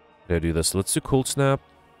 Did I do this? Let's do Cold Snap.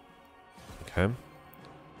 Okay.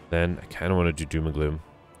 Then I kind of want to do Doom and Gloom.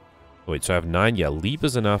 Wait, so I have 9. Yeah, Leap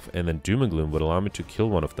is enough. And then Doom and Gloom would allow me to kill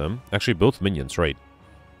one of them. Actually, both minions, right.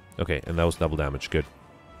 Okay, and that was double damage. Good.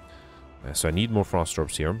 So I need more Frost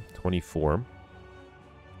Orbs here. 24.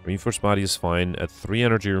 Reinforced Body is fine. At 3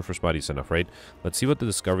 energy, Reinforced Body is enough, right? Let's see what the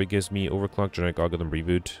Discovery gives me. Overclock, Genetic Algorithm,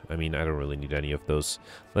 Reboot. I mean, I don't really need any of those.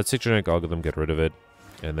 Let's take Genetic Algorithm, get rid of it.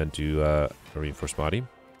 And then do a Reinforced Body.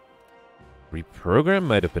 Reprogram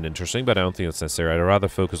might have been interesting, but I don't think it's necessary. I'd rather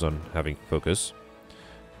focus on having focus.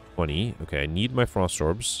 20. Okay, I need my Frost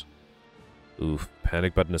Orbs. Oof,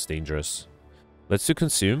 Panic Button is dangerous. Let's do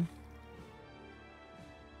Consume.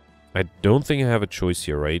 I don't think I have a choice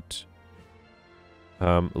here, right?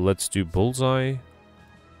 Let's do Bullseye.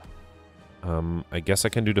 I guess I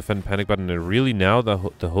can do Defend Panic Button. And really now the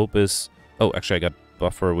hope is... Oh, actually I got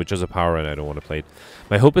Buffer, which is a power, and I don't want to play it.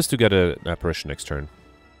 My hope is to get an Apparition next turn.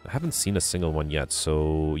 I haven't seen a single one yet,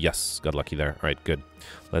 so yes, got lucky there. Alright, good.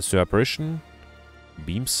 Let's do Apparition,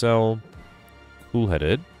 Beam Cell,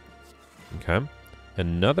 Cool-Headed. Okay.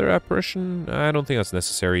 Another apparition? I don't think that's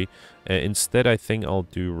necessary. Instead, I think I'll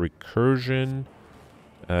do recursion.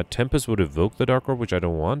 Tempest would evoke the Dark Orb, which I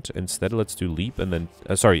don't want. Instead, let's do Leap and then...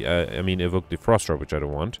 evoke the Frost Orb, which I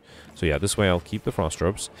don't want. So yeah, this way I'll keep the Frost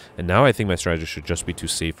Orbs. And now I think my strategy should just be to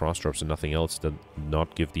save Frost Orbs and nothing else, to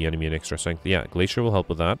not give the enemy an extra strength. Yeah, Glacier will help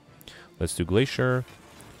with that. Let's do Glacier,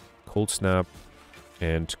 Cold Snap,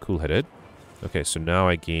 and Cool-Headed. Okay, so now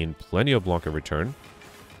I gain plenty of block every turn.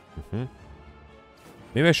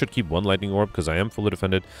 Maybe I should keep one Lightning Orb, because I am fully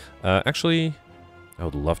defended. Actually... I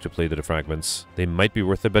would love to play the Defragments. They might be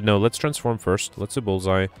worth it, but no, let's transform first. Let's do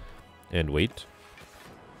Bullseye and wait.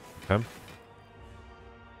 Okay.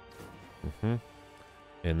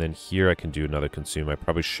 And then here I can do another Consume. I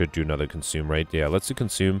probably should do another Consume, right? Yeah, let's do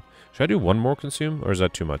Consume. Should I do one more Consume, or is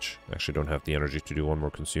that too much? I actually don't have the energy to do one more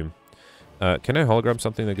Consume. Can I hologram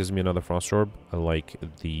something that gives me another Frost Orb? I like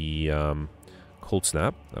the Cold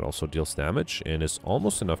Snap. That also deals damage and is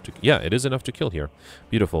almost enough to... Yeah, it is enough to kill here.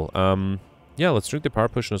 Beautiful. Yeah, let's drink the Power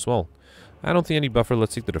Potion as well. I don't think any buffer.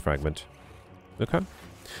 Let's take the Defragment. Okay.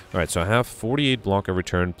 Alright, so I have 48 block every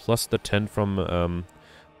turn, plus the 10 from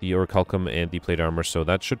the Orichalcum and the Plate Armor, so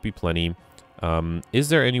that should be plenty. Is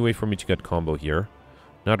there any way for me to get combo here?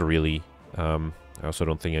 Not really. I also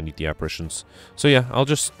don't think I need the Apparitions. So yeah, I'll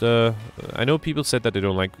just... I know people said that they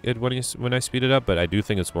don't like it when I speed it up, but I do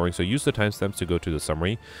think it's boring, so use the timestamps to go to the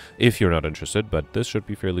summary if you're not interested, but this should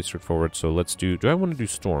be fairly straightforward. So let's do... Do I want to do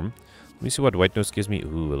Storm? Let me see what White Nose gives me.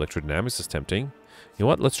 Ooh, Electrodynamics is tempting. You know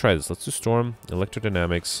what? Let's try this. Let's do Storm,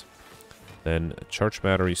 Electrodynamics, then Charge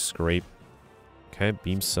Battery, Scrape. Okay,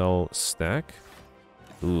 Beam Cell, Stack.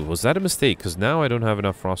 Ooh, was that a mistake? Because now I don't have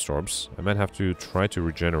enough Frost Orbs. I might have to try to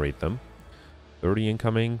regenerate them. 30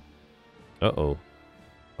 incoming. Uh-oh.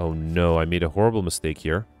 Oh no, I made a horrible mistake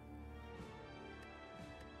here.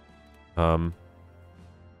 Go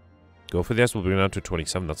for the S, we'll bring it down to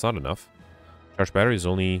 27. That's not enough. Charge Battery is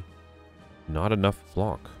only... not enough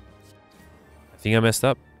block. I think I messed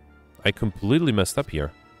up. I completely messed up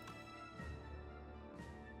here.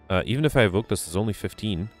 Even if I evoke this, it's only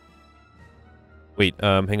 15. Wait,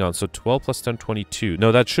 hang on. So 12 plus 10, 22.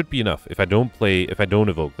 No, that should be enough. If I don't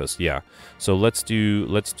evoke this, yeah. So let's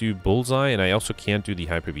do Bullseye, and I also can't do the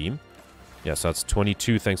Hyper Beam. Yeah, so that's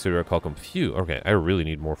 22 thanks to the Orichalcum. Phew. Okay, I really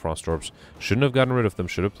need more Frost Orbs. Shouldn't have gotten rid of them.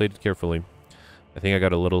 Should have played it carefully. I think I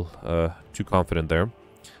got a little too confident there.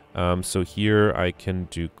 So here I can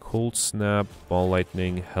do Cold Snap, Ball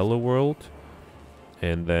Lightning, Hello World.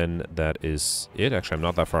 And then that is it. Actually, I'm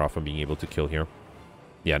not that far off from being able to kill here.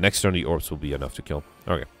 Yeah, next turn the orbs will be enough to kill.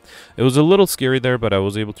 Okay. It was a little scary there, but I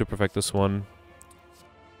was able to perfect this one.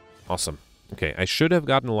 Awesome. Okay, I should have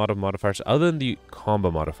gotten a lot of modifiers other than the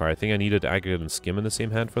combo modifier. I think I needed Aggregate and Skim in the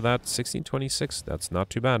same hand for that. 1626, that's not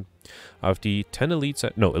too bad. Out of the 10 elites,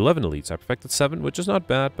 11 elites, I perfected 7, which is not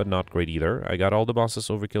bad, but not great either. I got all the bosses,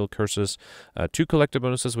 Overkill, Curses, 2 collector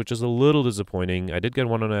bonuses, which is a little disappointing. I did get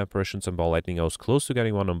 1 on Apparitions and Ball Lightning. I was close to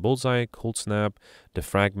getting 1 on Bullseye, Cold Snap,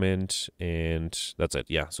 Defragment, and that's it.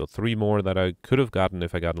 Yeah, so 3 more that I could have gotten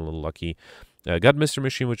if I got a little lucky. Got Mr.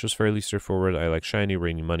 Machine, which was fairly straightforward. I like Shiny,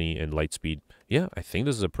 Rainy Money, and Light Speed. Yeah, I think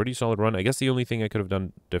this is a pretty solid run. I guess the only thing I could have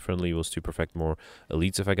done differently was to perfect more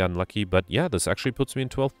elites if I gotten lucky. But yeah, this actually puts me in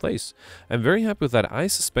 12th place. I'm very happy with that. I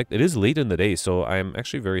suspect it is late in the day, so I'm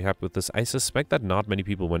actually very happy with this. I suspect that not many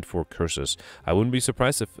people went for Curses. I wouldn't be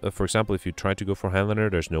surprised if, for example, if you try to go for Highlander,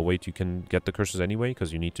 there's no way you can get the Curses anyway,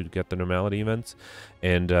 because you need to get the Normality events.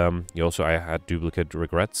 And you also, I had Duplicate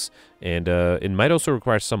Regrets. And it might also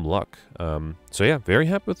require some luck. So yeah, very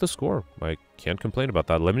happy with the score. I can't complain about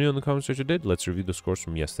that. Let me know in the comments what you did. Let's review the scores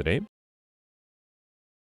from yesterday.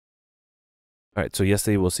 Alright, so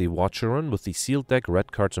yesterday was a Watcher run with the Sealed Deck,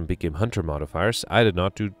 Red Cards, and Big Game Hunter modifiers. I did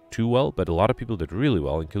not do too well, but a lot of people did really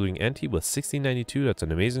well, including Anti with 1692. That's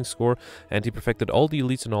an amazing score. Anti perfected all the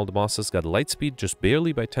elites and all the bosses, got light speed just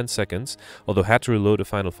barely by 10 seconds, although had to reload a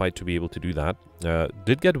final fight to be able to do that.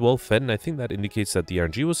 Did get well fed, and I think that indicates that the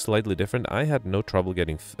RNG was slightly different. I had no trouble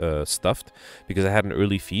getting stuffed because I had an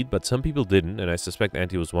early feed, but some people didn't, and I suspect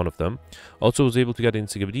Anti was one of them. Also was able to get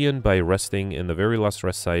Insignifiant by resting in the very last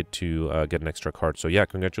rest side to get an extra card. So yeah,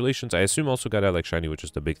 congratulations. I assume also got Alex Shiny, which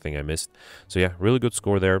is the big thing I missed. So yeah, really good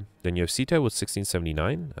score there. Then you have Sita with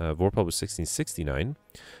 1679, Vorpal with 1669,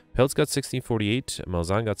 Peltz got 1648,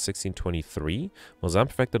 Malzahn got 1623. Malzahn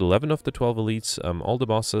perfected 11 of the 12 elites, all the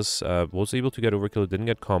bosses, was able to get Overkill, didn't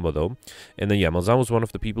get combo though. And then yeah, Malzahn was one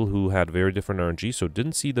of the people who had very different RNG, so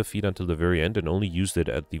didn't see the feed until the very end and only used it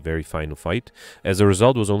at the very final fight. As a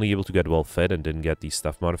result, was only able to get well fed and didn't get the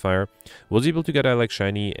stuff modifier. Was able to get Alex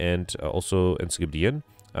Shiny and also Enskibdian.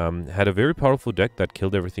 Had a very powerful deck that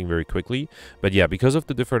killed everything very quickly. But yeah, because of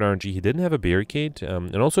the different RNG, he didn't have a barricade,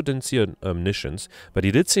 and also didn't see an omniscience. But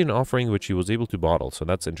he did see an offering, which he was able to bottle. So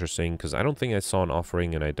that's interesting, because I don't think I saw an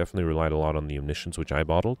offering, and I definitely relied a lot on the omniscience, which I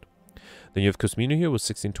bottled. Then you have Cosmino here with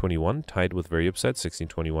 1621, tied with Very Upset,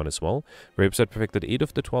 1621 as well. Very Upset perfected 8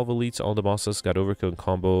 of the 12 elites, all the bosses got Overkill and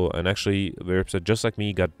combo, and actually, Very Upset, just like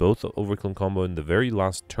me, got both Overkill and combo in the very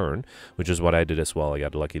last turn, which is what I did as well. I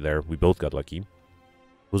got lucky there. We both got lucky.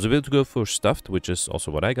 Was able to go for Stuffed, which is also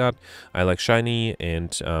what I got. I like Shiny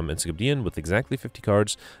and Encyclopedian with exactly 50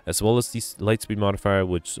 cards, as well as the Lightspeed modifier,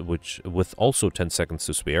 which with also 10 seconds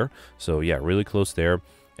to spare. So yeah, really close there.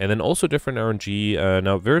 And then also different RNG.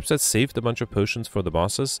 Now, Very Upset saved a bunch of potions for the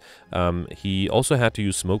bosses. He also had to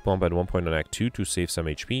use Smoke Bomb at one point on Act 2 to save some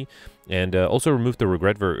HP. And also removed the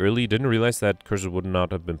Regret very early. Didn't realize that Cursor would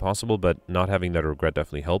not have been possible, but not having that Regret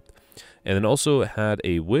definitely helped. And then also had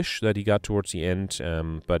a Wish that he got towards the end.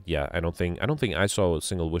 But yeah, I don't think I saw a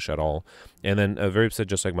single Wish at all. And then Very Upset,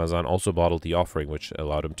 just like Mazan, also bottled the Offering, which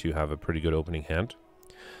allowed him to have a pretty good opening hand.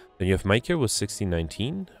 Then you have Mike here with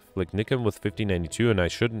 1619. Flick Nickum with 1592, and I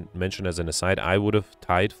shouldn't mention as an aside, I would have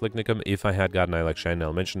tied Flick Nickum if I had gotten I Like Shine.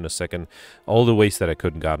 I'll mention in a second all the ways that I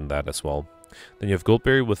couldn't gotten that as well. Then you have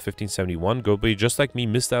Goldberry with 1571. Goldberry, just like me,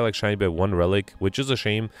 missed I Like Shiny by 1 relic, which is a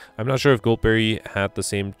shame. I'm not sure if Goldberry had the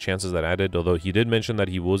same chances that I did, although he did mention that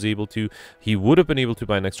he was able to. He would have been able to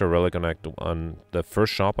buy an extra relic on the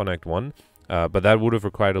first shop on Act 1. But that would have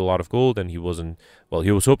required a lot of gold, and he wasn't... Well,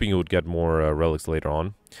 he was hoping he would get more relics later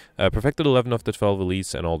on. Perfected 11 of the 12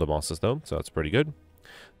 elites and all the bosses, though, so that's pretty good.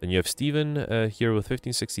 Then you have Steven here with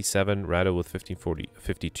 1567, Rado with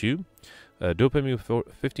 1552. Dopamine with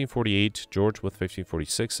 1548, George with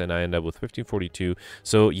 1546, and I end up with 1542.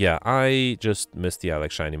 So yeah, I just missed the I Like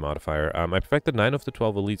Shiny modifier. I perfected 9 of the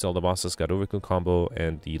 12 elites, all the bosses got Overkill combo,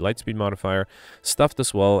 and the Lightspeed modifier, Stuffed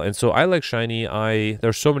as well. And so I Like Shiny,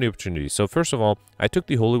 there's so many opportunities. So first of all, I took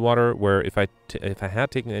the Holy Water, where if I had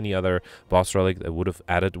taken any other boss relic, I would have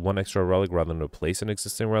added 1 extra relic rather than replace an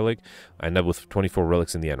existing relic. I end up with 24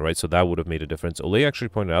 relics in the end, right? So that would have made a difference. Ole actually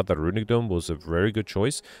pointed out that Runic Dome was a very good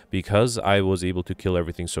choice because I was able to kill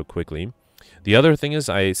everything so quickly. The other thing is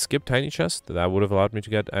I skipped Tiny Chest. That would have allowed me to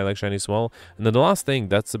get I Like Shiny as well. And then the last thing,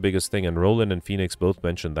 that's the biggest thing, and Roland and Phoenix both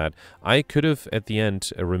mentioned that I could have at the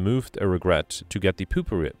end removed a Regret to get the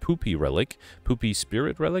Poopy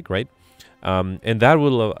Spirit relic, right? And that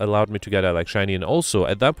would have allowed me to get I Like Shiny. And also,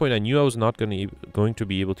 at that point, I knew I was not going to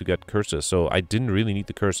be able to get curses, so I didn't really need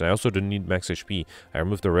the curse. I also didn't need max HP. I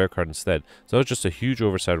removed the rare card instead. So that was just a huge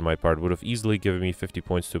oversight on my part. Would have easily given me 50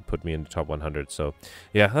 points to put me in the top 100. So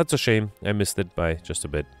yeah, that's a shame. I missed it by just a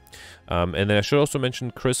bit. And then I should also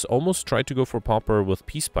mention Chris almost tried to go for Popper with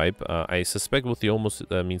Peace Pipe. I suspect with the almost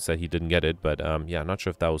means that he didn't get it, but yeah, not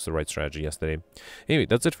sure if that was the right strategy yesterday. Anyway,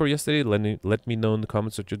 that's it for yesterday. Let me know in the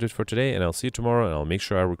comments what you did for today, and I'll see you tomorrow, and I'll make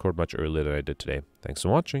sure I record much earlier than I did today. Thanks for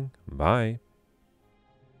watching. Bye.